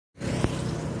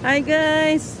Hi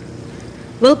guys!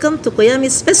 Welcome to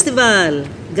Kuyamis Festival!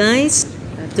 Guys,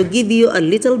 to give you a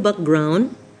little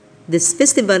background, this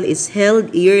festival is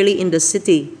held yearly in the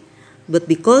city. But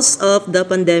because of the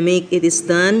pandemic, it is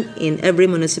done in every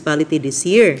municipality this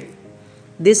year.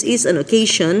 This is an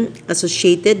occasion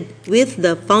associated with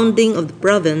the founding of the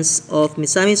province of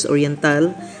Misamis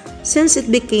Oriental since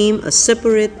it became a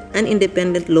separate and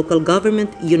independent local government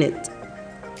unit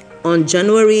on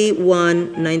January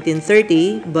 1,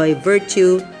 1930 by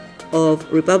virtue of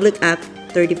Republic Act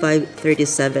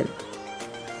 3537.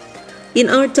 In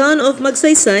our town of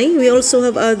Magsaysay, we also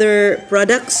have other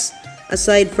products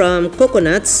aside from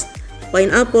coconuts.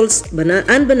 Pineapples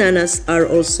and bananas are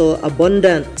also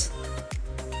abundant.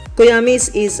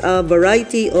 Kuyamis is a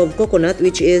variety of coconut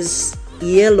which is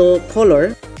yellow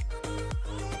color.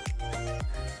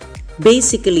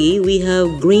 Basically, we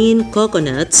have green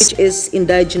coconuts, which is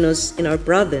indigenous in our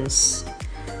province,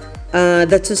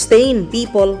 that sustain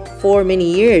people for many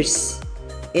years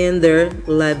in their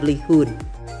livelihood.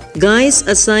 Guys,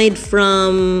 aside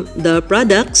from the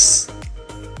products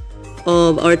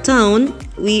of our town,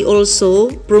 we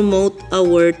also promote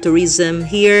our tourism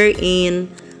here in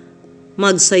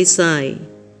Magsaysay.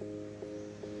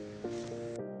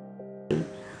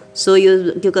 So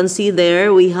you can see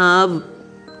there we have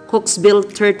hawksbill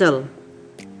turtle.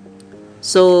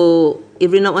 So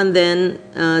every now and then,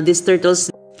 these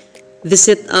turtles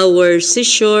visit our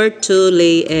seashore to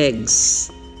lay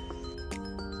eggs.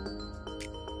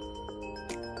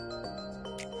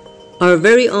 Our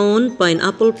very own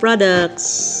pineapple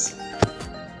products.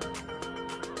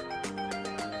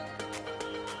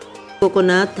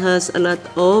 Coconut has a lot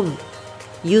of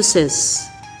uses.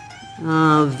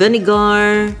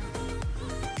 Vinegar.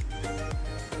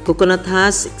 Coconut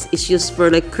is used for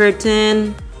like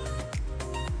curtain.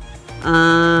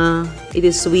 It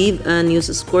is weave and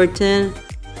used as curtain.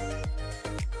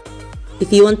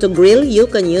 If you want to grill, you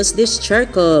can use this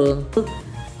charcoal.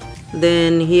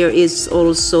 Then here is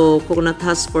also coconut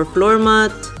husk for floor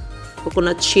mat,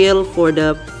 coconut shell for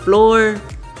the floor,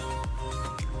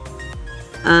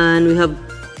 and we have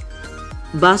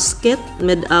basket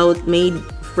made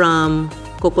from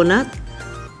coconut.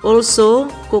 Also,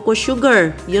 cocoa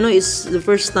sugar. You know, it's the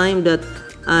first time that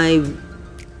I've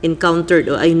encountered,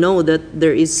 or I know that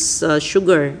there is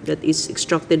sugar that is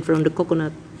extracted from the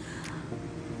coconut.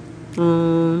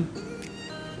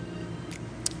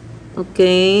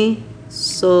 Okay,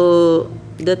 so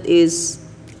that is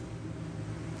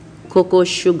cocoa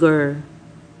sugar,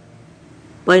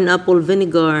 pineapple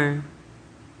vinegar.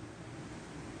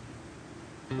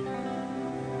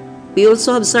 We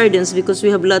also have sardines because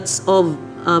we have lots of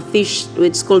fish.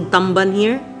 It's called tamban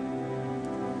here.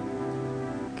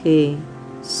 Okay,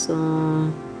 so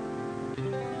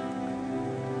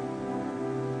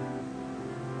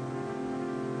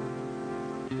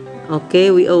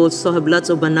we also have lots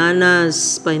of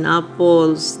bananas,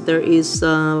 pineapples. There is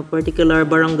a particular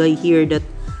barangay here that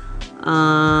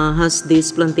has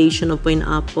this plantation of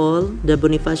pineapple, the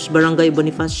Barangay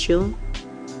Bonifacio.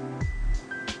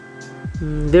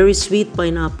 Very sweet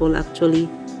pineapple actually.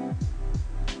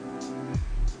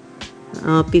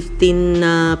 15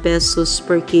 pesos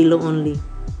per kilo only.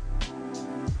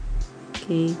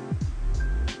 Okay.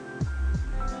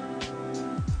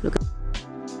 Look at,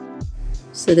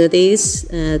 so that is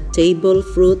table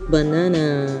fruit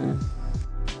banana.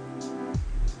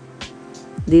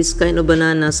 This kind of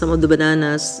banana, some of the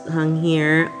bananas hang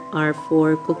here are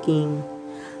for cooking.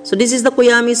 So this is the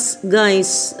Kuyamis,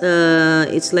 guys.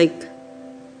 It's like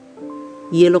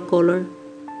yellow color.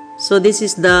 So this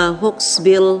is the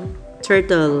hawksbill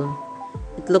turtle.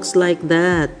 It looks like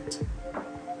that.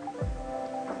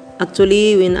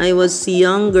 Actually, when I was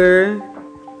younger,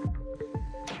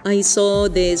 I saw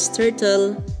this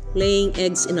turtle laying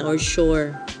eggs in our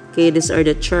shore. Okay, these are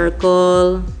the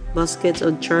charcoal, baskets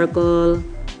of charcoal.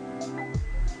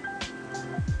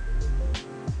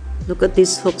 Look at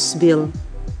this hawksbill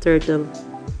turtle.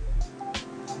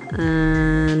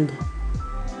 And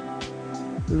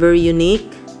very unique.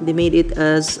 They made it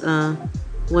as a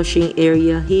washing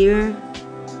area here.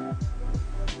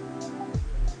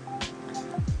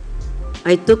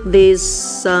 I took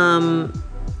this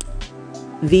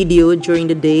video during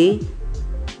the day.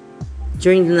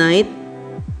 During the night,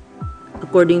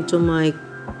 according to my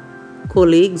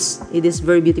colleagues, it is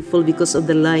very beautiful because of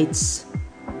the lights.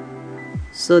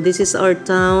 So this is our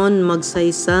town,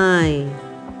 Magsaysay.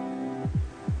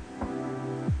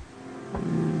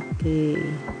 Okay.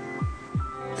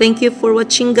 Thank you for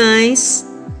watching, guys.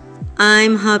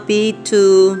 I'm happy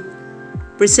to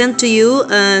present to you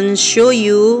and show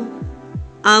you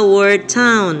our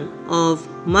town of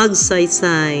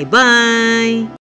magsaysay. Bye!